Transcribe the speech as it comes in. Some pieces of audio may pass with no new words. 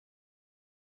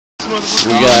We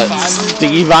got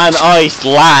Steve on Ice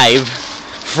live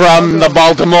from the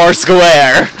Baltimore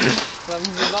Square. From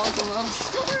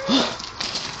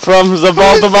the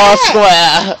Baltimore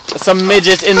Square. Some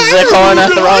midget in the corner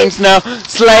throwing snow.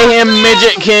 Slay him,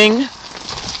 Midget King.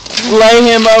 Slay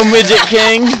him, oh Midget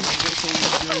King.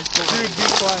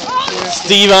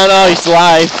 Steve on Ice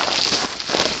live.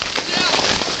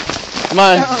 Come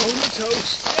on.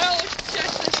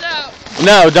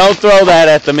 No, don't throw that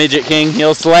at the Midget King.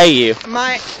 He'll slay you.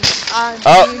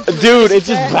 Oh, dude, it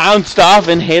just bounced off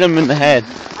and hit him in the head.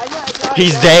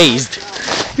 He's dazed.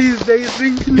 He's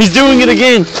dazing. He's doing it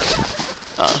again.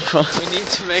 We need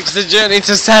to make the journey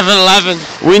to 7-Eleven.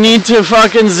 We need to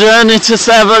fucking journey to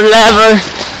 7-Eleven.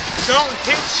 Don't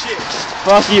hit shit.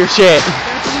 Fuck your shit.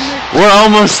 We're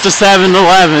almost to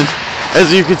 7-Eleven.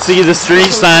 As you can see, the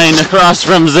street sign across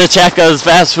from the Checkers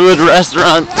fast food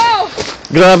restaurant.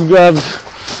 Grub grub.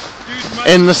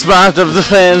 In the spot of the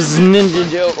fans, Ninja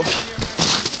Joe.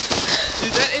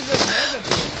 Dude, that is a mega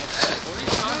bike.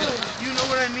 You know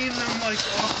what I mean? I'm like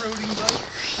off-roading bike.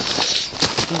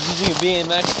 He's using a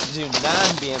BMX to do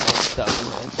non-BMX stuff,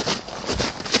 man.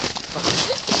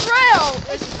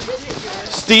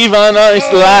 Steve on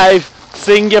Ice live.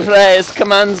 Sing your praise.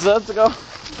 Come on, let's go.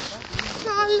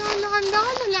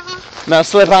 Now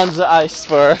slip on the ice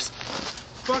first.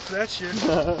 Fuck that shit.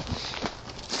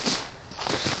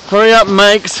 Hurry up,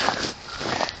 Mikes.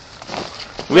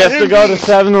 We have to go to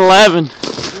 7-Eleven.